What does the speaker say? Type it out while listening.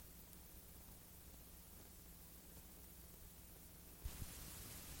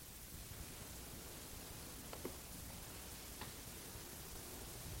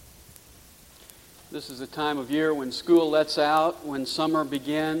This is a time of year when school lets out, when summer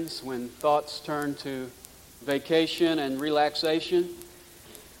begins, when thoughts turn to vacation and relaxation.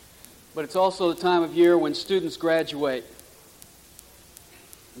 But it's also the time of year when students graduate.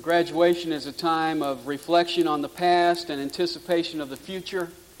 Graduation is a time of reflection on the past and anticipation of the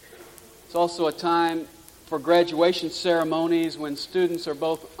future. It's also a time for graduation ceremonies when students are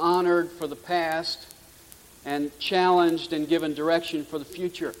both honored for the past and challenged and given direction for the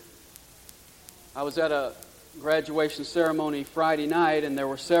future. I was at a graduation ceremony Friday night, and there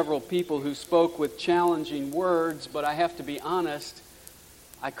were several people who spoke with challenging words, but I have to be honest,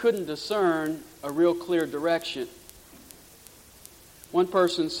 I couldn't discern a real clear direction. One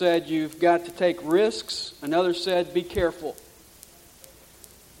person said, "You've got to take risks." Another said, "Be careful."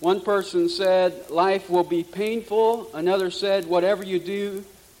 One person said, "Life will be painful." Another said, "Whatever you do,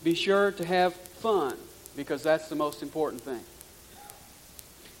 be sure to have fun, because that's the most important thing."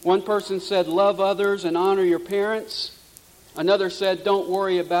 One person said, "Love others and honor your parents." Another said, "Don't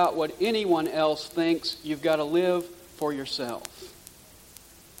worry about what anyone else thinks. You've got to live for yourself."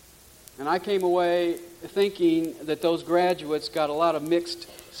 And I came away thinking that those graduates got a lot of mixed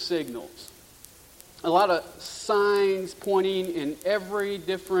signals. A lot of signs pointing in every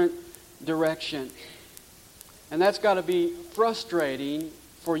different direction. And that's got to be frustrating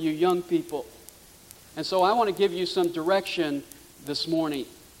for you young people. And so I want to give you some direction this morning,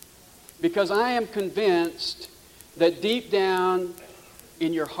 because I am convinced that deep down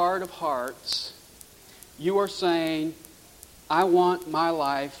in your heart of hearts, you are saying, "I want my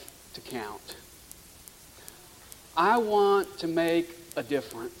life to count. I want to make a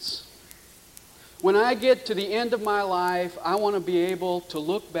difference. When I get to the end of my life, I want to be able to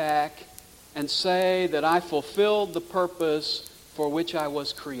look back and say that I fulfilled the purpose for which I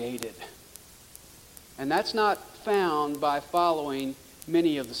was created." And that's not found by following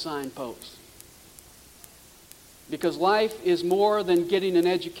many of the signposts. Because life is more than getting an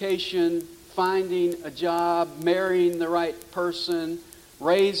education, finding a job, marrying the right person,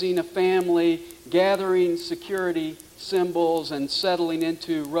 raising a family, gathering security symbols, and settling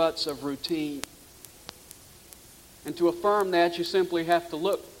into ruts of routine. And to affirm that, you simply have to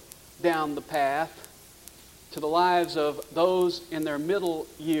look down the path to the lives of those in their middle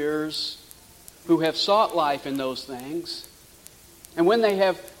years who have sought life in those things. And when they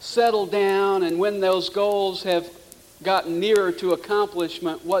have settled down and when those goals have gotten nearer to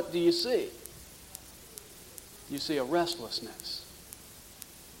accomplishment, what do you see? You see a restlessness.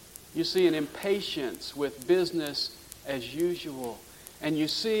 You see an impatience with business as usual. And you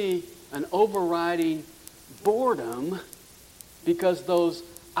see an overriding boredom because those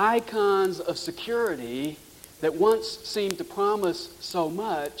icons of security that once seemed to promise so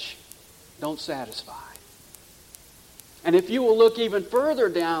much don't satisfy. And if you will look even further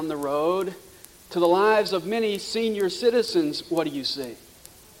down the road to the lives of many senior citizens, what do you see?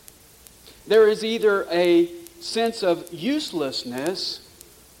 There is either a sense of uselessness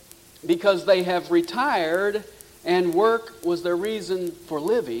because they have retired and work was their reason for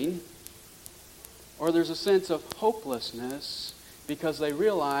living, or there's a sense of hopelessness because they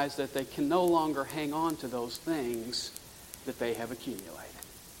realize that they can no longer hang on to those things that they have accumulated.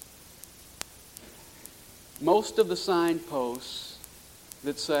 Most of the signposts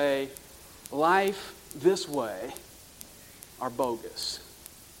that say life this way are bogus.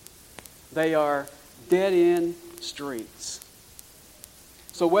 They are dead-end streets.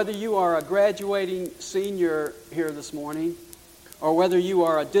 So whether you are a graduating senior here this morning, or whether you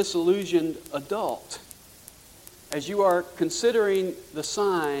are a disillusioned adult, as you are considering the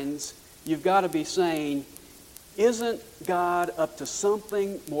signs, you've got to be saying, isn't God up to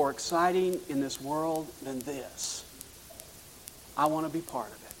something more exciting in this world than this? I want to be part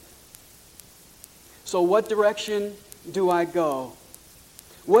of it. So what direction do I go?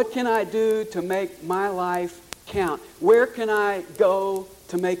 What can I do to make my life count? Where can I go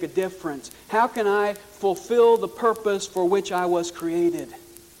to make a difference? How can I fulfill the purpose for which I was created?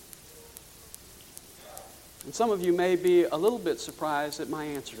 And some of you may be a little bit surprised at my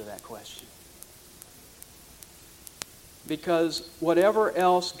answer to that question. Because whatever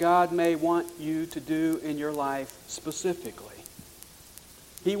else God may want you to do in your life specifically,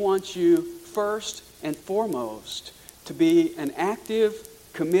 He wants you first and foremost to be an active,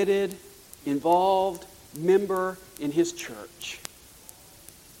 committed, involved member in His church.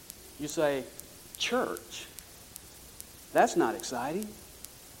 You say, church? That's not exciting.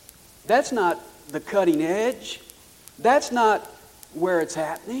 That's not the cutting edge. That's not where it's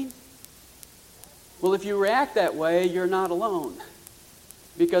happening. Well, if you react that way, you're not alone,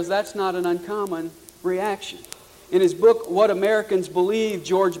 because that's not an uncommon reaction. In his book, What Americans Believe,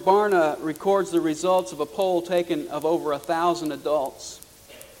 George Barna records the results of a poll taken of over 1,000 adults.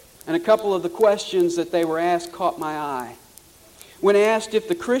 And a couple of the questions that they were asked caught my eye. When asked if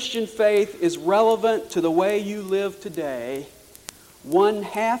the Christian faith is relevant to the way you live today,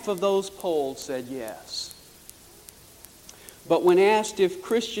 1/2 of those polled said yes. But when asked if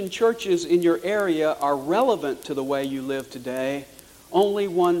Christian churches in your area are relevant to the way you live today, only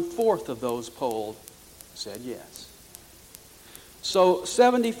 1/4 of those polled said yes. So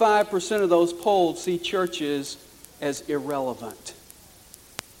 75% of those polled see churches as irrelevant.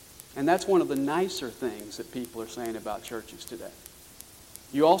 And that's one of the nicer things that people are saying about churches today.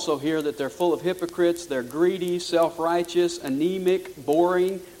 You also hear that they're full of hypocrites, they're greedy, self-righteous, anemic,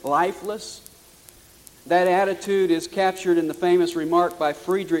 boring, lifeless. That attitude is captured in the famous remark by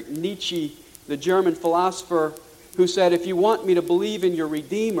Friedrich Nietzsche, the German philosopher, who said, "If you want me to believe in your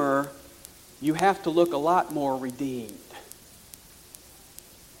Redeemer, you have to look a lot more redeemed."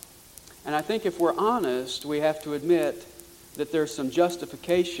 And I think if we're honest, we have to admit that there's some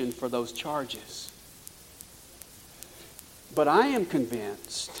justification for those charges. But I am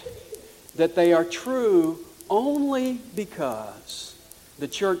convinced that they are true only because the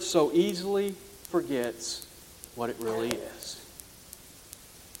church so easily forgets what it really is.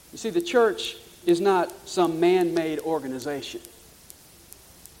 You see, the church is not some man-made organization.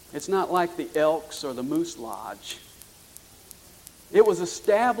 It's not like the Elks or the Moose Lodge. It was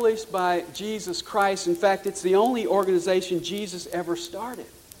established by Jesus Christ. In fact, it's the only organization Jesus ever started.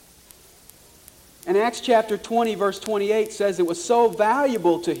 And Acts chapter 20, verse 28 says it was so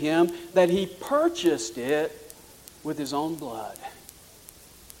valuable to him that he purchased it with his own blood.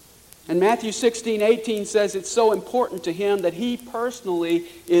 And Matthew 16:18 says it's so important to him that he personally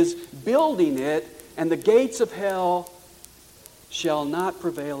is building it, and the gates of hell shall not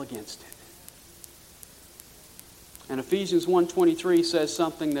prevail against it. And Ephesians 1:23 says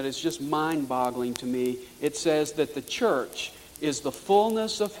something that is just mind-boggling to me. It says that the church is the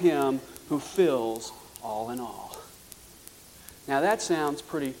fullness of him who fills all in all. Now that sounds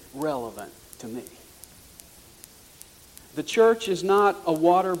pretty relevant to me. The church is not a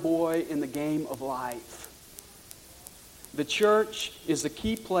water boy in the game of life. The church is the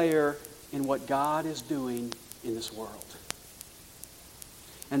key player in what God is doing in this world.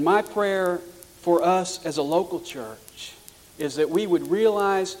 And my prayer for us as a local church is that we would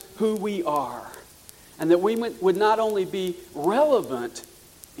realize who we are, and that we would not only be relevant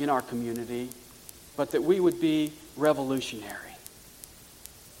in our community, but that we would be revolutionary.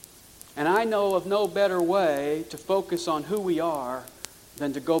 And I know of no better way to focus on who we are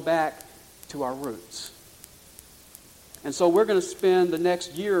than to go back to our roots. And so we're going to spend the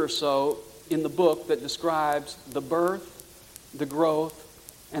next year or so in the book that describes the birth, the growth,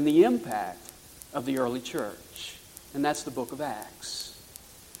 and the impact of the early church. And that's the book of Acts.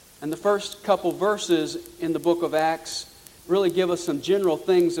 And the first couple verses in the book of Acts really give us some general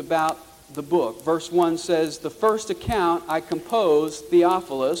things about the book. Verse 1 says, "The first account I composed,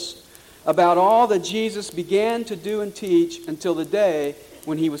 Theophilus, about all that Jesus began to do and teach until the day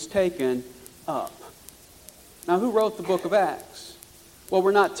when he was taken up." Now, who wrote the book of Acts? Well,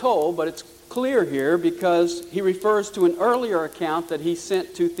 we're not told, but it's clear here because he refers to an earlier account that he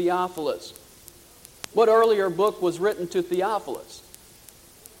sent to Theophilus. What earlier book was written to Theophilus?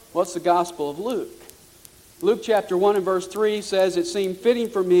 Well, it's the Gospel of Luke. Luke chapter 1 and verse 3 says, "It seemed fitting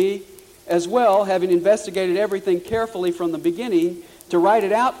for me as well, having investigated everything carefully from the beginning, to write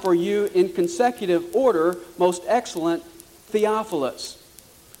it out for you in consecutive order, most excellent Theophilus."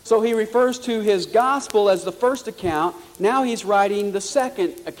 So he refers to his gospel as the first account. Now he's writing the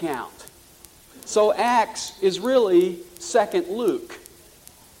second account. So Acts is really second Luke,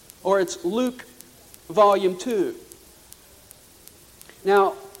 or it's Luke volume 2.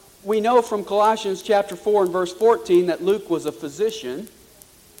 Now, we know from Colossians chapter 4 and verse 14 that Luke was a physician.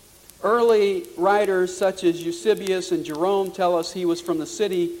 Early writers such as Eusebius and Jerome tell us he was from the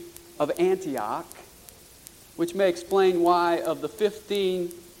city of Antioch, which may explain why of the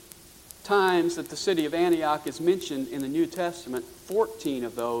 15 times that the city of Antioch is mentioned in the New Testament, 14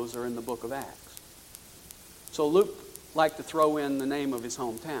 of those are in the book of Acts. So Luke liked to throw in the name of his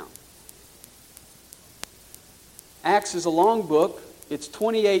hometown. Acts is a long book. It's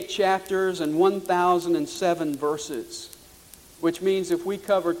 28 chapters and 1,007 verses, which means if we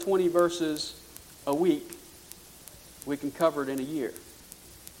cover 20 verses a week, we can cover it in a year.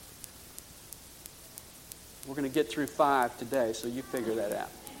 We're going to get through 5 today, so you figure that out.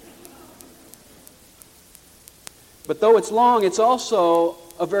 But though it's long, it's also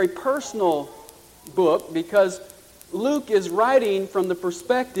a very personal book because Luke is writing from the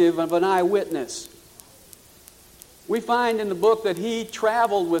perspective of an eyewitness. We find in the book that he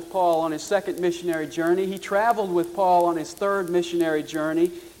traveled with Paul on his second missionary journey. He traveled with Paul on his third missionary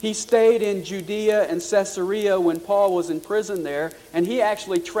journey. He stayed in Judea and Caesarea when Paul was in prison there. And he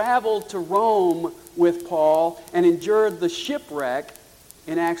actually traveled to Rome with Paul and endured the shipwreck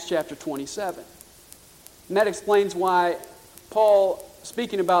in Acts chapter 27. And that explains why Paul,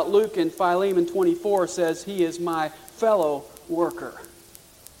 speaking about Luke in Philemon 24, says he is my fellow worker.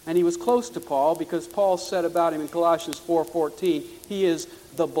 And he was close to Paul because Paul said about him in Colossians 4:14, he is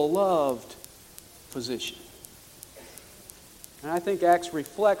the beloved physician. And I think Acts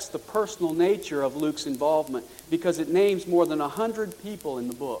reflects the personal nature of Luke's involvement because it names more than 100 people in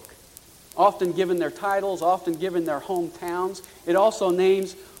the book, often given their titles, often given their hometowns. It also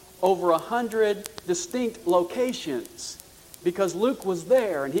names over 100 distinct locations because Luke was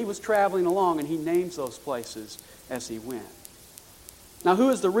there and he was traveling along and he names those places as he went. Now,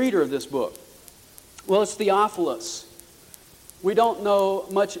 who is the reader of this book? Well, it's Theophilus. We don't know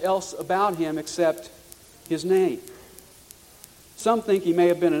much else about him except his name. Some think he may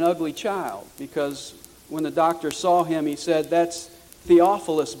have been an ugly child because when the doctor saw him, he said, "That's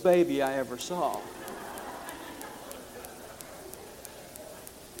Theophilus baby I ever saw."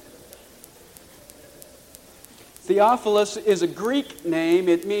 Theophilus is a Greek name.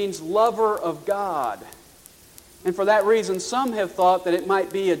 It means lover of God. And for that reason, some have thought that it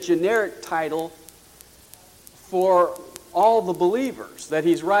might be a generic title for all the believers, that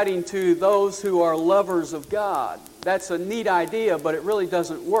he's writing to those who are lovers of God. That's a neat idea, but it really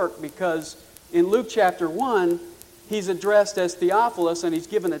doesn't work because in Luke chapter 1, he's addressed as Theophilus and he's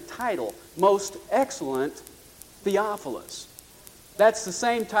given a title, Most Excellent Theophilus. That's the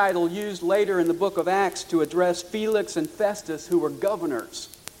same title used later in the book of Acts to address Felix and Festus, who were governors.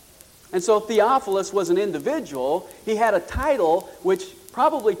 And so Theophilus was an individual. He had a title which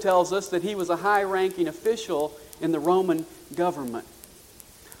probably tells us that he was a high-ranking official in the Roman government.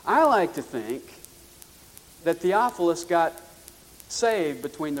 I like to think that Theophilus got saved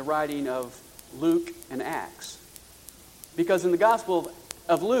between the writing of Luke and Acts. Because in the Gospel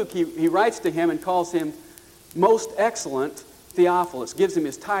of Luke, he writes to him and calls him Most Excellent Theophilus, gives him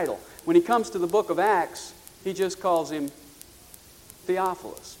his title. When he comes to the book of Acts, he just calls him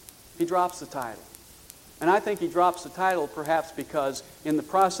Theophilus. He drops the title. And I think he drops the title perhaps because in the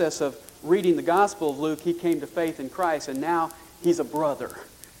process of reading the Gospel of Luke, he came to faith in Christ, and now he's a brother.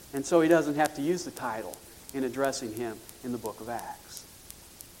 And so he doesn't have to use the title in addressing him in the book of Acts.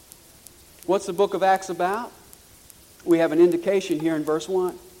 What's the book of Acts about? We have an indication here in verse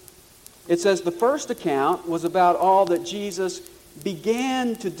 1. It says, the first account was about all that Jesus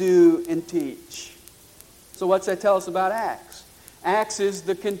began to do and teach. So what's that tell us about Acts? Acts is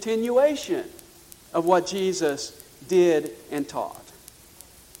the continuation of what Jesus did and taught.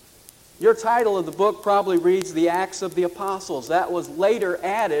 Your title of the book probably reads The Acts of the Apostles. That was later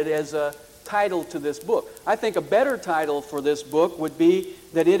added as a title to this book. I think a better title for this book would be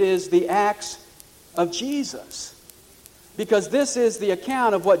that it is The Acts of Jesus. Because this is the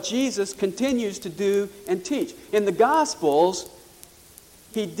account of what Jesus continues to do and teach. In the Gospels,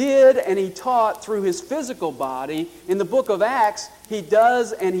 he did and he taught through his physical body. In the book of Acts, he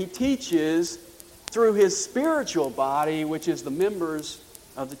does and he teaches through his spiritual body, which is the members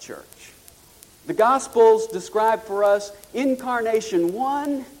of the church. The Gospels describe for us Incarnation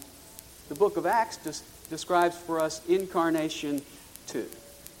 1. The book of Acts describes for us Incarnation 2. In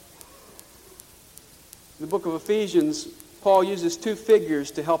the book of Ephesians, Paul uses two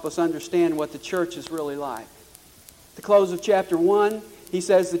figures to help us understand what the church is really like. At the close of chapter 1, he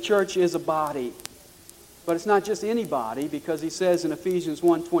says the church is a body. But it's not just any body, because he says in Ephesians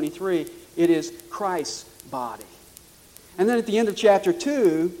 1:23, it is Christ's body. And then at the end of chapter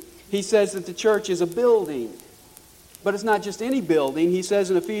 2, he says that the church is a building. But it's not just any building. He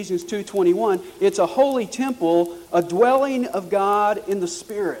says in Ephesians 2:21, it's a holy temple, a dwelling of God in the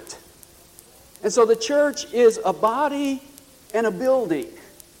Spirit. And so the church is a body and a building.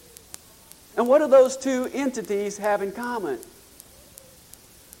 And what do those two entities have in common?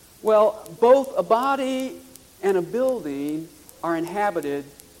 Well, both a body and a building are inhabited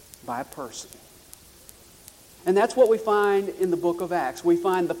by a person. And that's what we find in the book of Acts. We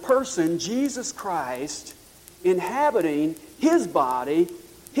find the person, Jesus Christ, inhabiting his body,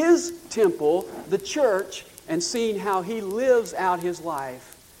 his temple, the church, and seeing how he lives out his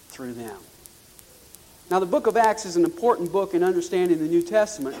life through them. Now, the book of Acts is an important book in understanding the New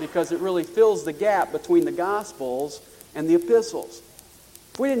Testament because it really fills the gap between the Gospels and the epistles.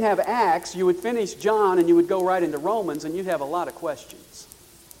 If we didn't have Acts, you would finish John and you would go right into Romans and you'd have a lot of questions.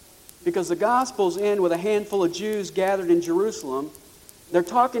 Because the Gospels end with a handful of Jews gathered in Jerusalem. They're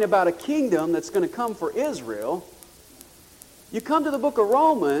talking about a kingdom that's going to come for Israel. You come to the book of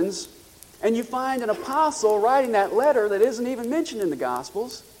Romans, and you find an apostle writing that letter that isn't even mentioned in the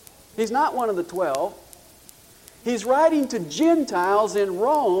Gospels. He's not one of the 12. He's writing to Gentiles in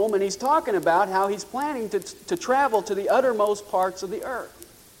Rome, and he's talking about how he's planning to travel to the uttermost parts of the earth.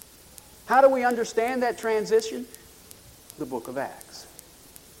 How do we understand that transition? The book of Acts.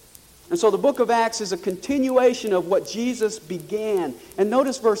 And so the book of Acts is a continuation of what Jesus began. And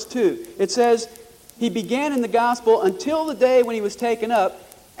notice verse 2. It says, He began in the gospel until the day when He was taken up,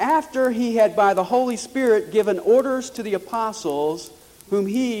 after He had by the Holy Spirit given orders to the apostles whom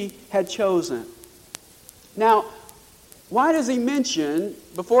He had chosen. Now, why does He mention,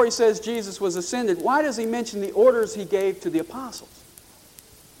 before He says Jesus was ascended, why does He mention the orders He gave to the apostles?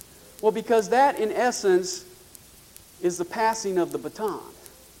 Well, because that, in essence, is the passing of the baton.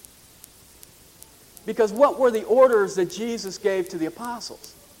 Because what were the orders that Jesus gave to the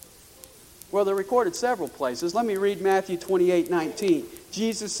apostles? Well, they're recorded several places. Let me read Matthew 28:19.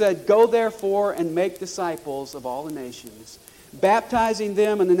 Jesus said, Go therefore and make disciples of all the nations, baptizing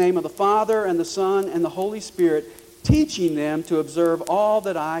them in the name of the Father and the Son and the Holy Spirit, teaching them to observe all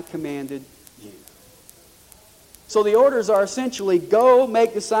that I commanded you. So the orders are essentially go,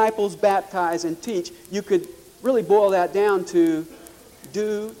 make disciples, baptize, and teach. You could really boil that down to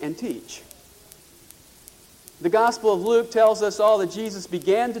do and teach. The Gospel of Luke tells us all that Jesus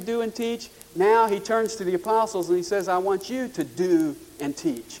began to do and teach. Now He turns to the apostles and He says, I want you to do and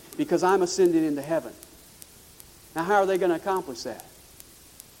teach because I'm ascending into heaven. Now how are they going to accomplish that?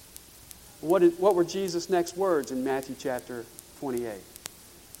 What were Jesus' next words in Matthew chapter 28?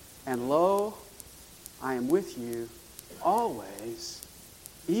 And lo, I am with you always,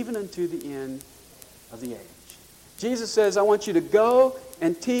 even unto the end of the age. Jesus says, I want you to go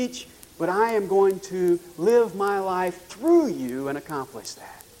and teach, but I am going to live my life through you and accomplish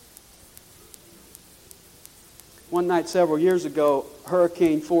that. One night several years ago,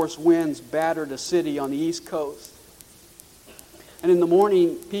 hurricane-force winds battered a city on the East Coast. And in the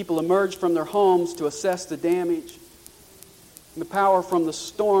morning, people emerged from their homes to assess the damage. And the power from the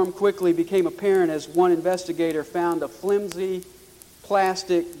storm quickly became apparent as one investigator found a flimsy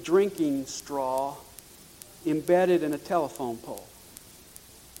plastic drinking straw embedded in a telephone pole.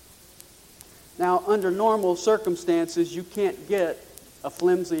 Now, under normal circumstances, you can't get a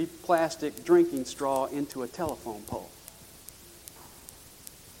flimsy plastic drinking straw into a telephone pole.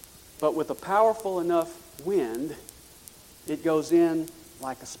 But with a powerful enough wind, it goes in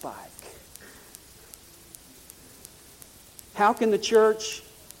like a spike. How can the church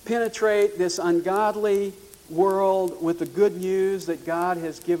penetrate this ungodly world with the good news that God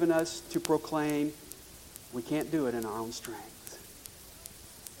has given us to proclaim? We can't do it in our own strength.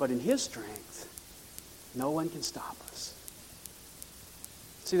 But in His strength, no one can stop us.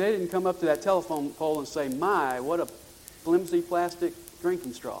 See, they didn't come up to that telephone pole and say, my, what a flimsy plastic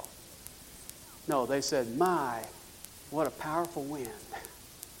drinking straw. No, they said, my, what a powerful wind.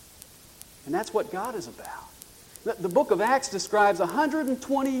 And that's what God is about. The book of Acts describes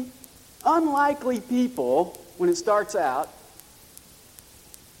 120 unlikely people when it starts out.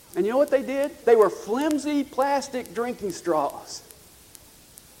 And you know what they did? They were flimsy plastic drinking straws.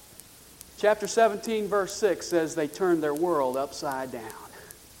 Chapter 17, verse 6 says they turned their world upside down.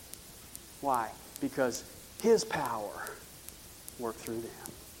 Why? Because His power worked through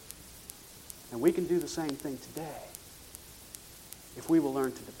them. And we can do the same thing today if we will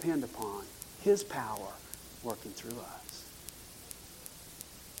learn to depend upon His power working through us.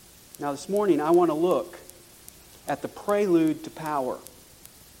 Now this morning I want to look at the prelude to power.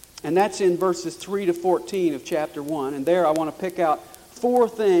 And that's in verses 3 to 14 of chapter 1. And there I want to pick out 4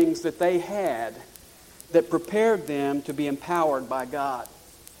 things that they had that prepared them to be empowered by God.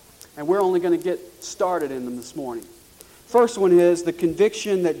 And we're only going to get started in them this morning. First one is the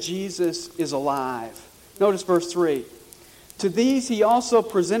conviction that Jesus is alive. Notice verse 3. To these He also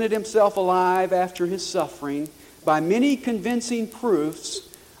presented Himself alive after His suffering by many convincing proofs,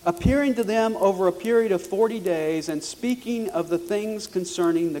 appearing to them over a period of 40 days and speaking of the things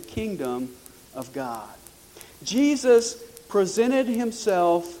concerning the kingdom of God. Jesus presented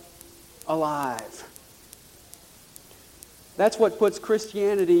Himself alive. That's what puts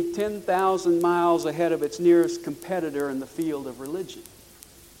Christianity 10,000 miles ahead of its nearest competitor in the field of religion.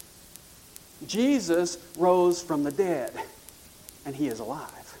 Jesus rose from the dead, and He is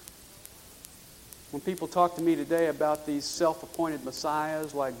alive. When people talk to me today about these self-appointed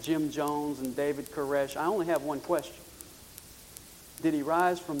messiahs like Jim Jones and David Koresh, I only have one question. Did He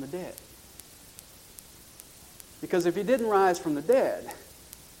rise from the dead? Because if He didn't rise from the dead,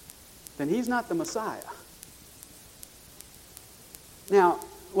 then He's not the Messiah. Now,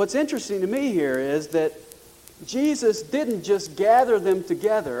 what's interesting to me here is that Jesus didn't just gather them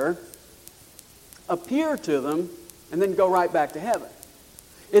together, appear to them, and then go right back to heaven.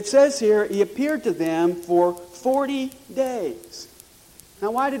 It says here, he appeared to them for 40 days.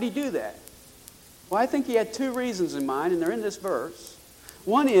 Now, why did he do that? Well, I think he had two reasons in mind, and they're in this verse.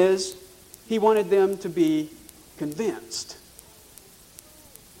 One is, he wanted them to be convinced.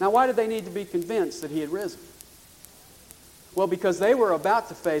 Now, why did they need to be convinced that he had risen? Well, because they were about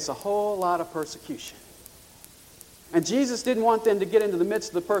to face a whole lot of persecution. And Jesus didn't want them to get into the midst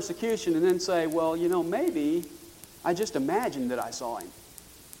of the persecution and then say, well, maybe I just imagined that I saw him.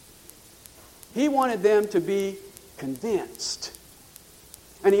 He wanted them to be convinced.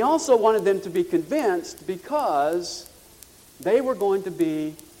 And he also wanted them to be convinced because they were going to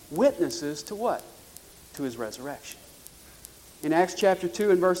be witnesses to what? To his resurrection. In Acts chapter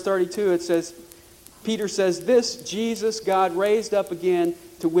 2 and verse 32 it says, Peter says, this Jesus God raised up again,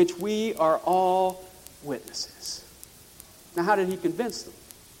 to which we are all witnesses. Now, how did he convince them?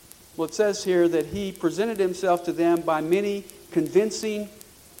 Well, it says here that he presented himself to them by many convincing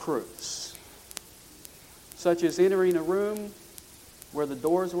proofs, such as entering a room where the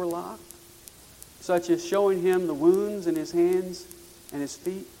doors were locked, such as showing him the wounds in his hands and his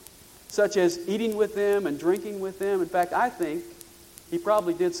feet, such as eating with them and drinking with them. In fact, I think he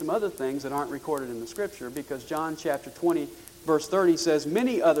probably did some other things that aren't recorded in the Scripture, because John chapter 20, verse 30 says,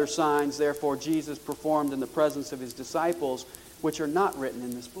 many other signs, therefore, Jesus performed in the presence of his disciples, which are not written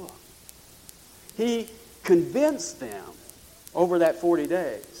in this book. He convinced them over that 40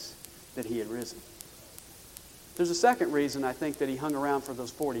 days that he had risen. There's a second reason, I think, that he hung around for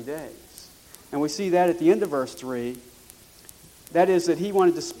those 40 days. And we see that at the end of verse 3. That is that he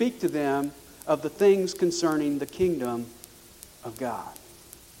wanted to speak to them of the things concerning the kingdom of God.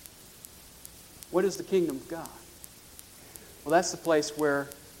 What is the kingdom of God? Well, that's the place where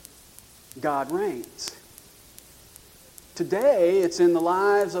God reigns. Today, it's in the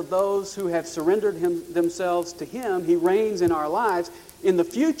lives of those who have surrendered themselves to him. He reigns in our lives. In the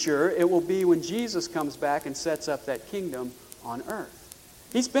future, it will be when Jesus comes back and sets up that kingdom on earth.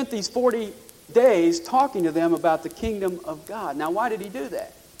 He spent these 40 days talking to them about the kingdom of God. Now, why did he do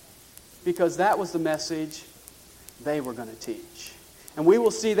that? Because that was the message they were going to teach. And we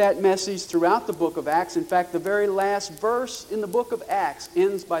will see that message throughout the book of Acts. In fact, the very last verse in the book of Acts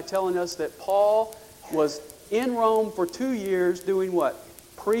ends by telling us that Paul was in Rome for 2 years doing what?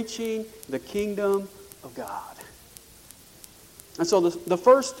 Preaching the kingdom of God. And so the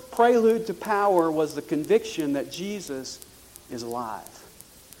first prelude to power was the conviction that Jesus is alive.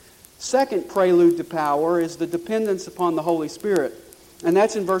 Second prelude to power is the dependence upon the Holy Spirit. And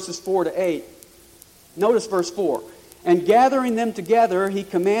that's in verses 4 to 8. Notice verse 4. And gathering them together, he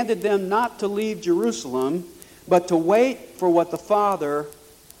commanded them not to leave Jerusalem, but to wait for what the Father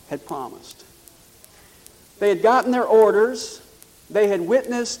had promised. They had gotten their orders. They had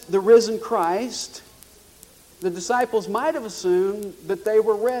witnessed the risen Christ. The disciples might have assumed that they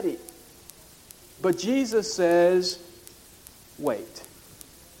were ready. But Jesus says, wait.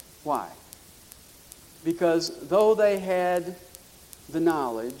 Why? Because though they had the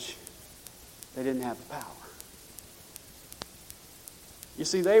knowledge, they didn't have the power. You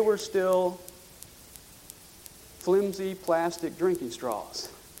see, they were still flimsy plastic drinking straws.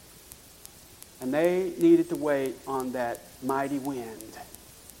 And they needed to wait on that mighty wind.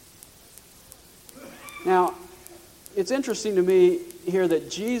 Now, it's interesting to me here that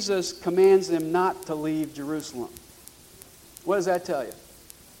Jesus commands them not to leave Jerusalem. What does that tell you?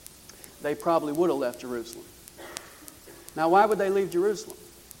 They probably would have left Jerusalem. Now, why would they leave Jerusalem?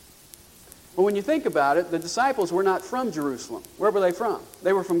 Well, when you think about it, the disciples were not from Jerusalem. Where were they from?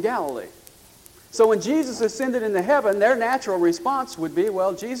 They were from Galilee. So when Jesus ascended into heaven, their natural response would be,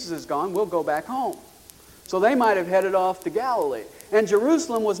 well, Jesus is gone, we'll go back home. So they might have headed off to Galilee. And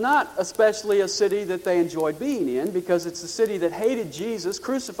Jerusalem was not especially a city that they enjoyed being in, because it's a city that hated Jesus,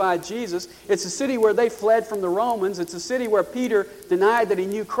 crucified Jesus. It's a city where they fled from the Romans. It's a city where Peter denied that he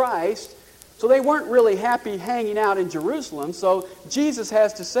knew Christ. So they weren't really happy hanging out in Jerusalem. So Jesus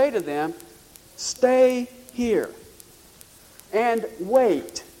has to say to them, stay here and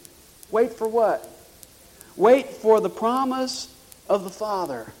wait. Wait for what? Wait for the promise of the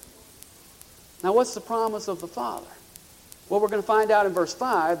Father. Now, what's the promise of the Father? Well, we're going to find out in verse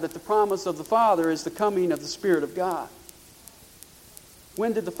 5 that the promise of the Father is the coming of the Spirit of God.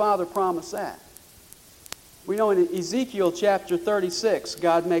 When did the Father promise that? We know in Ezekiel chapter 36,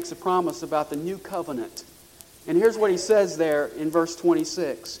 God makes a promise about the new covenant. And here's what he says there in verse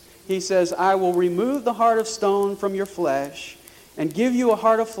 26. He says, I will remove the heart of stone from your flesh and give you a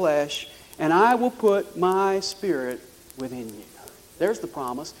heart of flesh, and I will put my Spirit within you. There's the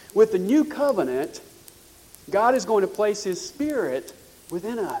promise. With the new covenant, God is going to place His Spirit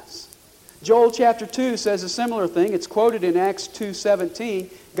within us. Joel chapter 2 says a similar thing. It's quoted in Acts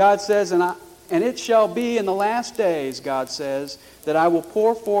 2:17. God says, and it shall be in the last days, God says, that I will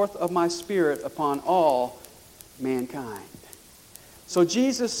pour forth of my Spirit upon all mankind. So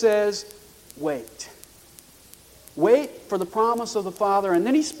Jesus says, wait. Wait for the promise of the Father. And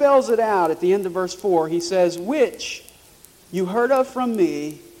then He spells it out at the end of verse 4. He says, which you heard of from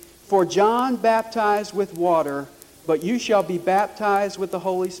me, for John baptized with water, but you shall be baptized with the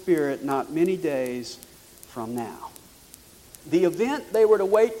Holy Spirit not many days from now. The event they were to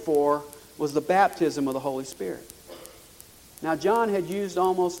wait for was the baptism of the Holy Spirit. Now, John had used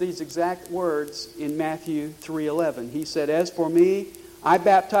almost these exact words in Matthew 3:11. He said, as for me, I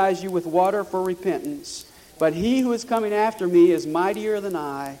baptize you with water for repentance, but he who is coming after me is mightier than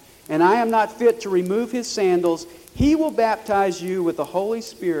I, and I am not fit to remove his sandals. He will baptize you with the Holy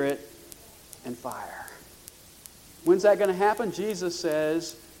Spirit and fire. When's that going to happen? Jesus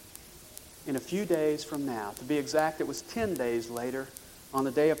says, in a few days from now. To be exact, it was 10 days later, on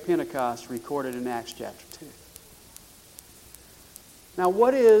the day of Pentecost, recorded in Acts chapter 2. Now,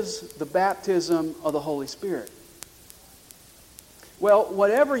 what is the baptism of the Holy Spirit? Well,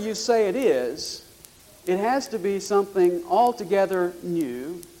 whatever you say it is, it has to be something altogether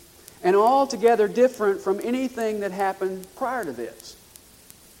new and altogether different from anything that happened prior to this.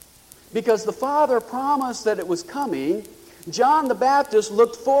 Because the Father promised that it was coming, John the Baptist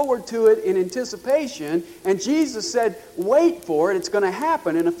looked forward to it in anticipation, and Jesus said, wait for it, it's going to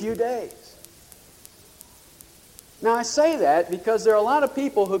happen in a few days. Now I say that because there are a lot of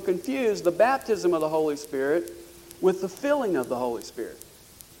people who confuse the baptism of the Holy Spirit with the filling of the Holy Spirit.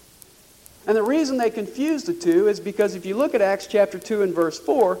 And the reason they confuse the two is because if you look at Acts chapter 2 and verse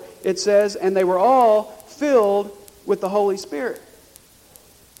 4, it says, and they were all filled with the Holy Spirit.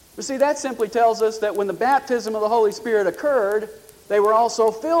 You see, that simply tells us that when the baptism of the Holy Spirit occurred, they were also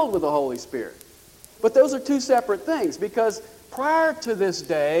filled with the Holy Spirit. But those are two separate things, because prior to this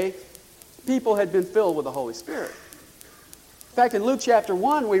day, people had been filled with the Holy Spirit. In fact, in Luke chapter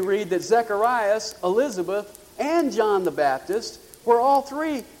 1, we read that Zacharias, Elizabeth, and John the Baptist were all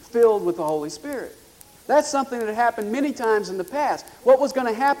three filled with the Holy Spirit. That's something that happened many times in the past. What was going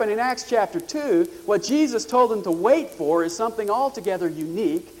to happen in Acts chapter 2, what Jesus told them to wait for, is something altogether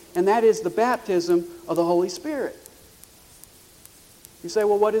unique, and that is the baptism of the Holy Spirit. You say,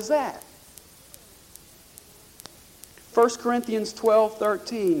 well, what is that? 1 Corinthians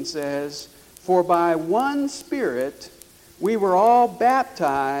 12:13 says, for by one Spirit we were all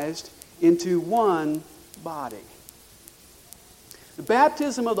baptized into one body. The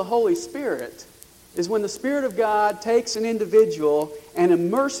baptism of the Holy Spirit is when the Spirit of God takes an individual and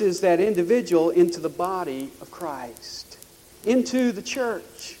immerses that individual into the body of Christ, into the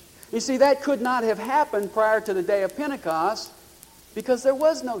church. You see, that could not have happened prior to the day of Pentecost because there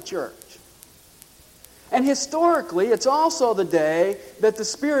was no church. And historically, it's also the day that the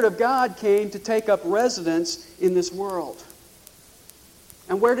Spirit of God came to take up residence in this world.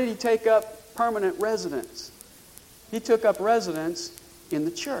 And where did He take up permanent residence? He took up residence in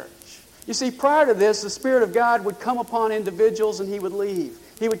the church. You see, prior to this, the Spirit of God would come upon individuals and He would leave.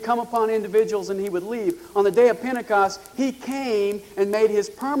 He would come upon individuals and He would leave. On the day of Pentecost, He came and made His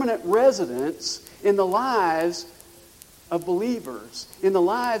permanent residence in the lives of believers, in the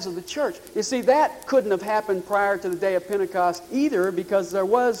lives of the church. You see, that couldn't have happened prior to the day of Pentecost either, because there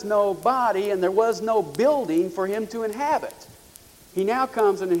was no body and there was no building for Him to inhabit. He now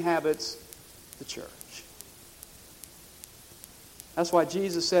comes and inhabits the church. That's why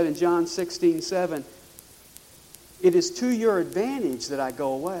Jesus said in John 16:7, it is to your advantage that I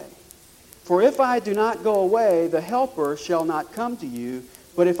go away. For if I do not go away, the Helper shall not come to you.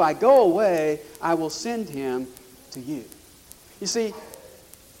 But if I go away, I will send Him to you. You see,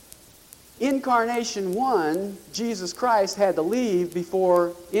 Incarnation 1, Jesus Christ had to leave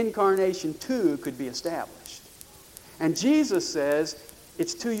before Incarnation 2 could be established. And Jesus says,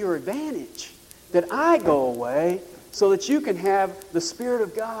 it's to your advantage that I go away so that you can have the Spirit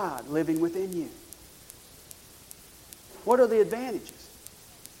of God living within you. What are the advantages?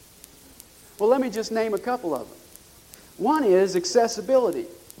 Well, let me just name a couple of them. One is accessibility.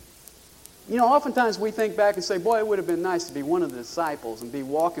 You know, oftentimes we think back and say, boy, it would have been nice to be one of the disciples and be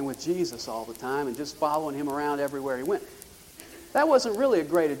walking with Jesus all the time and just following Him around everywhere He went. That wasn't really a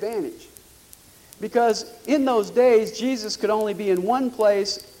great advantage. Because in those days, Jesus could only be in one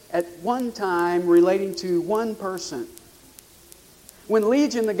place at one time relating to one person. When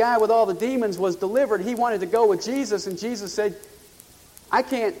Legion, the guy with all the demons, was delivered, he wanted to go with Jesus, and Jesus said, I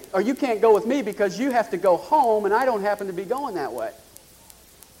can't, or you can't go with me because you have to go home, and I don't happen to be going that way.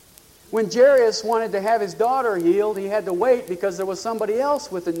 When Jairus wanted to have his daughter healed, he had to wait because there was somebody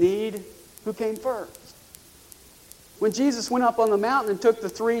else with a need who came first. When Jesus went up on the mountain and took the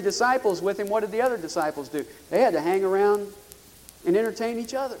 3 disciples with him, what did the other disciples do? They had to hang around and entertain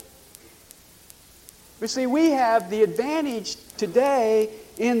each other. You see, we have the advantage today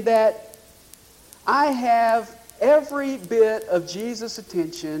in that I have every bit of Jesus'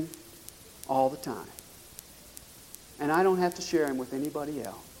 attention all the time. And I don't have to share him with anybody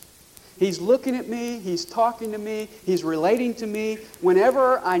else. He's looking at me, he's talking to me, he's relating to me.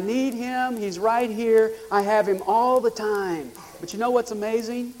 Whenever I need him, he's right here. I have him all the time. But you know what's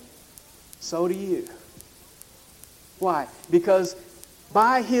amazing? So do you. Why? Because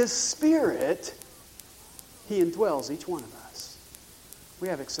by his Spirit, he indwells each one of us. We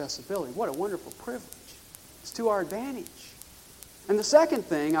have accessibility. What a wonderful privilege. It's to our advantage. And the second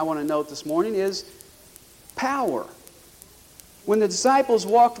thing I want to note this morning is power. When the disciples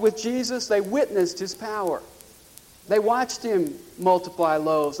walked with Jesus, they witnessed his power. They watched him multiply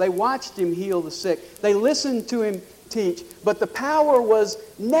loaves. They watched him heal the sick. They listened to him teach. But the power was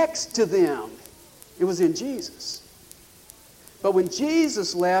next to them. It was in Jesus. But when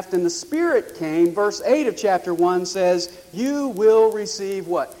Jesus left and the Spirit came, verse 8 of chapter 1 says, you will receive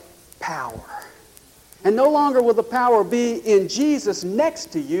what? Power. And no longer will the power be in Jesus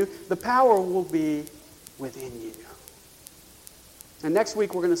next to you. The power will be within you. And next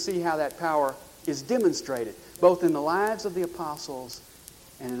week we're going to see how that power is demonstrated, both in the lives of the apostles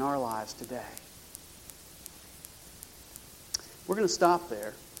and in our lives today. We're going to stop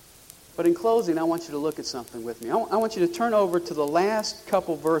there. But in closing, I want you to look at something with me. I want you to turn over to the last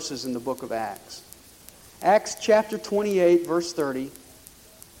couple verses in the book of Acts. Acts chapter 28, verse 30.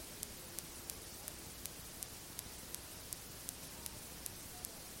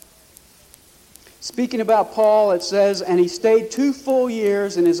 Speaking about Paul, it says, and he stayed 2 full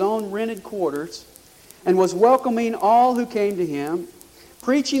years in his own rented quarters and was welcoming all who came to him,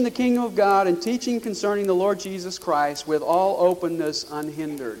 preaching the kingdom of God and teaching concerning the Lord Jesus Christ with all openness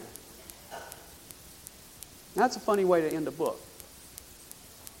unhindered. That's a funny way to end a book.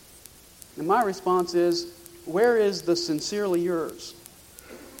 And my response is, where is the sincerely yours?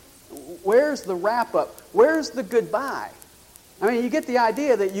 Where's the wrap-up? Where's the goodbye? I mean, you get the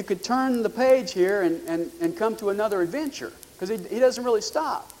idea that you could turn the page here and come to another adventure, because he doesn't really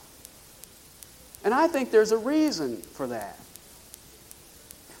stop. And I think there's a reason for that.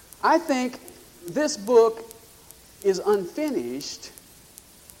 I think this book is unfinished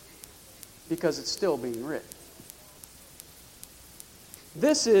because it's still being written.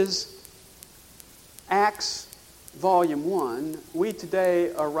 This is Acts Volume 1. We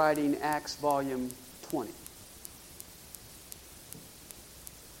today are writing Acts Volume 20.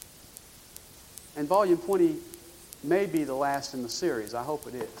 And Volume 20 may be the last in the series. I hope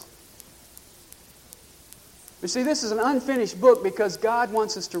it is. You see, this is an unfinished book because God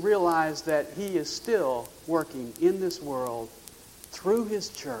wants us to realize that he is still working in this world through his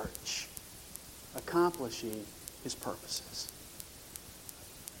church, accomplishing his purposes.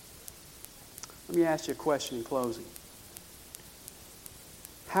 Let me ask you a question in closing.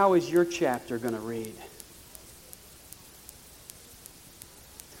 How is your chapter going to read?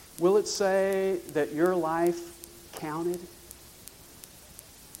 Will it say that your life counted?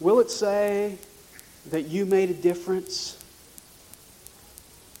 Will it say that you made a difference?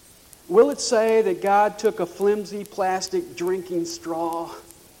 Will it say that God took a flimsy plastic drinking straw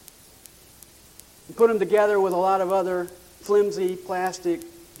and put them together with a lot of other flimsy plastic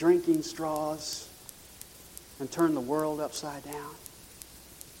drinking straws and turned the world upside down?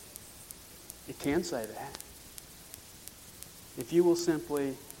 It can say that. If you will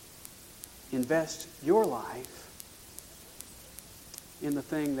simply invest your life in the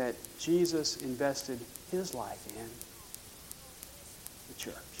thing that Jesus invested his life in, the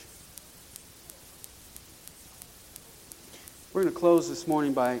church. We're going to close this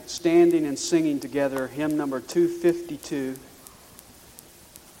morning by standing and singing together hymn number 252.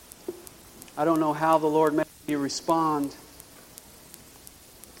 I don't know how the Lord made me respond.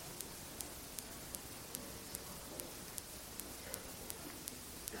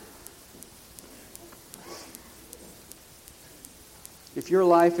 If your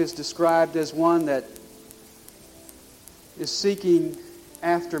life is described as one that is seeking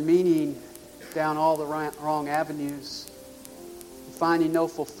after meaning down all the wrong avenues, finding no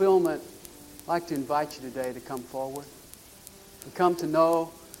fulfillment, I'd like to invite you today to come forward and come to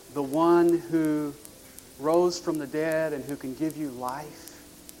know the one who rose from the dead and who can give you life.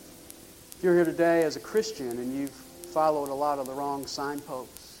 If you're here today as a Christian and you've followed a lot of the wrong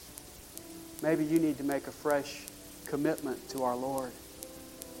signposts, maybe you need to make a fresh commitment to our Lord.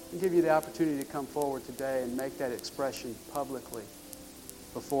 I give you the opportunity to come forward today and make that expression publicly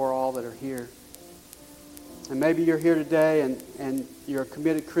before all that are here. And maybe you're here today and you're a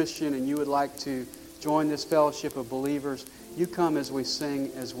committed Christian and you would like to join this fellowship of believers. You come as we sing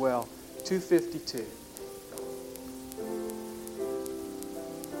as well. 252.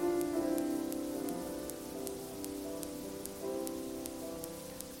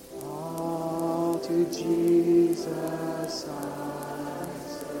 All to Jesus I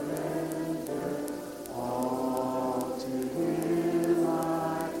surrender. All to Him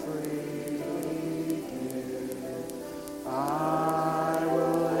I freely give. I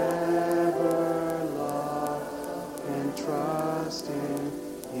will ever love and trust in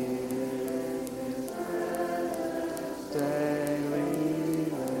His daily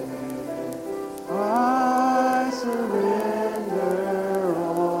live. I surrender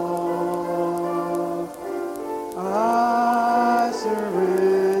all. I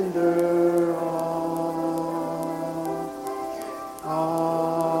surrender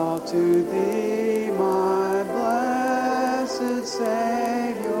all to Thee, my blessed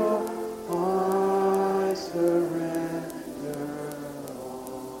Savior. I surrender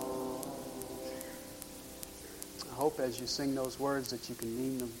all. I hope as you sing those words that you can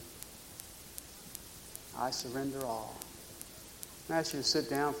mean them. I surrender all. I ask you to sit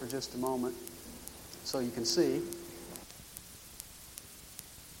down for just a moment so you can see.